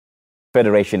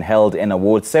Federation held an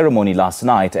award ceremony last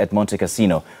night at Monte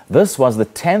Casino. This was the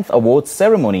 10th award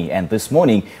ceremony, and this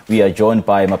morning we are joined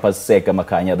by Mapaseka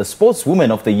Makhanya, the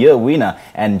Sportswoman of the Year winner,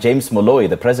 and James Moloi,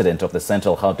 the president of the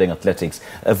Central Gauteng Athletics.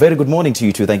 A very good morning to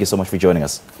you two. Thank you so much for joining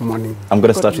us. Good morning. I'm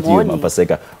going to start with you,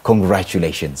 Mapaseka.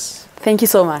 Congratulations. Thank you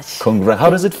so much. How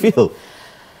does it feel?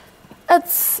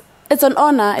 It's an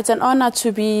honor. It's an honor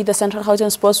to be the Central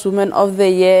Gauteng Sportswoman of the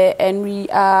Year, and we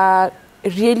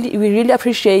really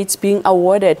appreciate being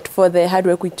awarded for the hard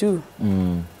work we do.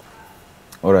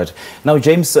 All right. Now,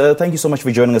 James, thank you so much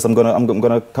for joining us. I'm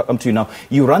gonna come to you now.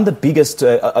 You run the biggest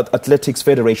athletics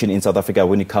federation in South Africa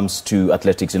when it comes to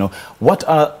athletics. You know, what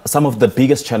are some of the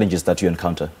biggest challenges that you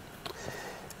encounter?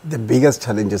 The biggest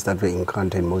challenges that we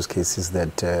encounter in most cases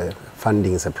that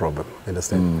funding is a problem.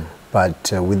 Understand?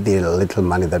 But with the little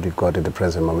money that we've got at the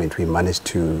present moment, we managed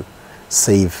to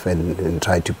save and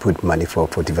try to put money for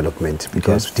development,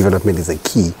 because development is a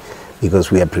key,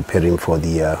 because we are preparing for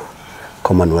the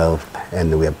Commonwealth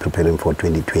and we are preparing for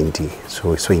 2020.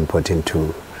 So it's so important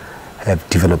to have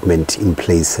development in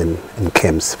place and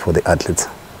camps for the athletes.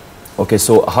 Okay,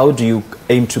 so how do you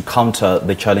aim to counter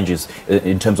the challenges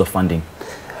in terms of funding?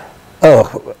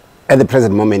 Oh, at the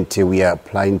present moment, we are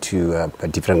applying to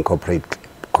different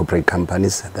corporate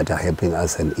companies that are helping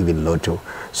us, and even Lotto.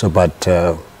 So,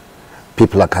 but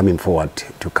people are coming forward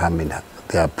to come in.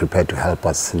 They are prepared to help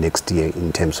us next year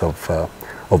in terms of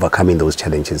overcoming those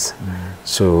challenges.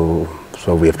 So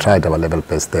we have tried our level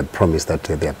best. They promised that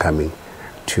they are coming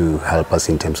to help us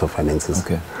in terms of finances.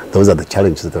 Okay. Those are the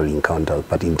challenges that we encounter.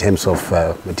 But in terms of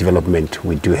development,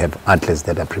 we do have athletes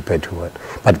that are prepared to work.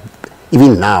 But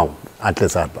even now,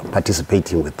 athletes are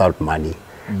participating without money.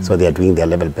 So they are doing their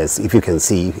level best. If you can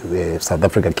see, South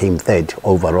Africa came third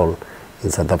overall in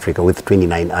South Africa with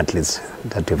 29 athletes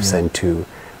that have sent to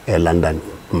London.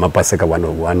 Mapaseka,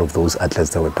 one of those athletes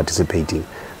that were participating.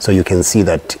 So you can see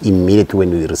that immediately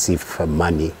when we receive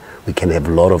money, we can have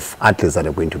a lot of athletes that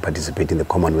are going to participate in the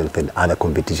Commonwealth and other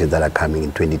competitions that are coming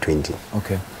in 2020.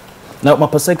 Okay. Now,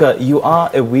 Mapaseka, you are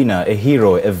a winner, a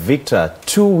hero, a victor,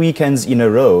 2 weekends in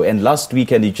a row, and last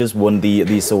weekend you just won the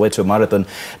Soweto Marathon.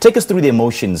 Take us through the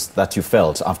emotions that you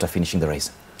felt after finishing the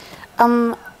race.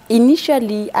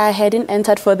 Initially, I hadn't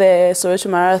entered for the Soweto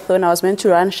Marathon. I was meant to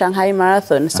run Shanghai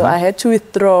Marathon, so I had to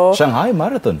withdraw. Shanghai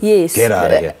Marathon? Yes. Get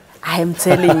out of here. I am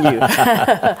telling you.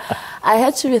 I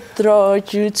had to withdraw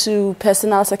due to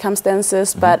personal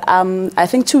circumstances, but I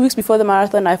think 2 weeks before the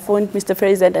marathon, I phoned Mr.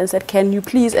 President and said, can you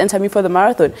please enter me for the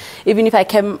marathon? Even if I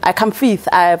come fifth,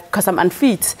 because I'm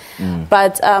unfit.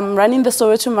 But running the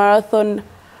Soweto Marathon,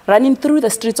 running through the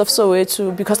streets of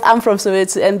Soweto, because I'm from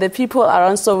Soweto, and the people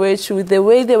around Soweto, the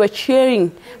way they were cheering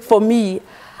for me,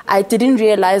 I didn't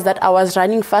realize that I was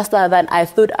running faster than I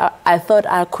thought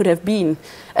I could have been.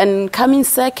 And coming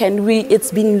second,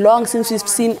 it's been long since we've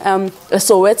seen a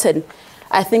Sowetan.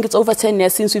 I think it's over 10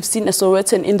 years since we've seen a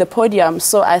Sowetan in the podium.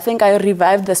 So I think I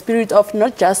revived the spirit of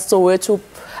not just Soweto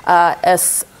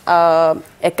as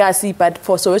Ekasi, but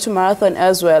for Soweto Marathon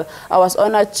as well. I was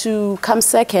honored to come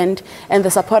second, and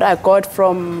the support I got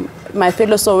from my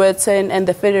fellow Sowetan and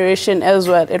the federation as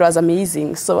well, it was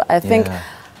amazing. So I think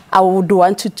I would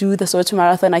want to do the Soweto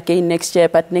Marathon again next year,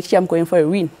 but next year I'm going for a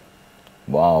win.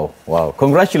 Wow, wow.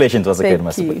 Congratulations once again,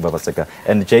 Mapaseka.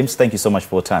 And James, thank you so much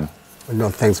for your time. No,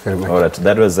 thanks very much. All right,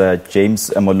 that was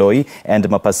James Moloi and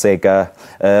Mapaseka.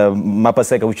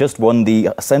 Mapaseka, who just won the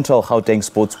Central Gauteng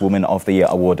Sportswoman of the Year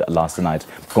award last night.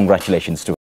 Congratulations to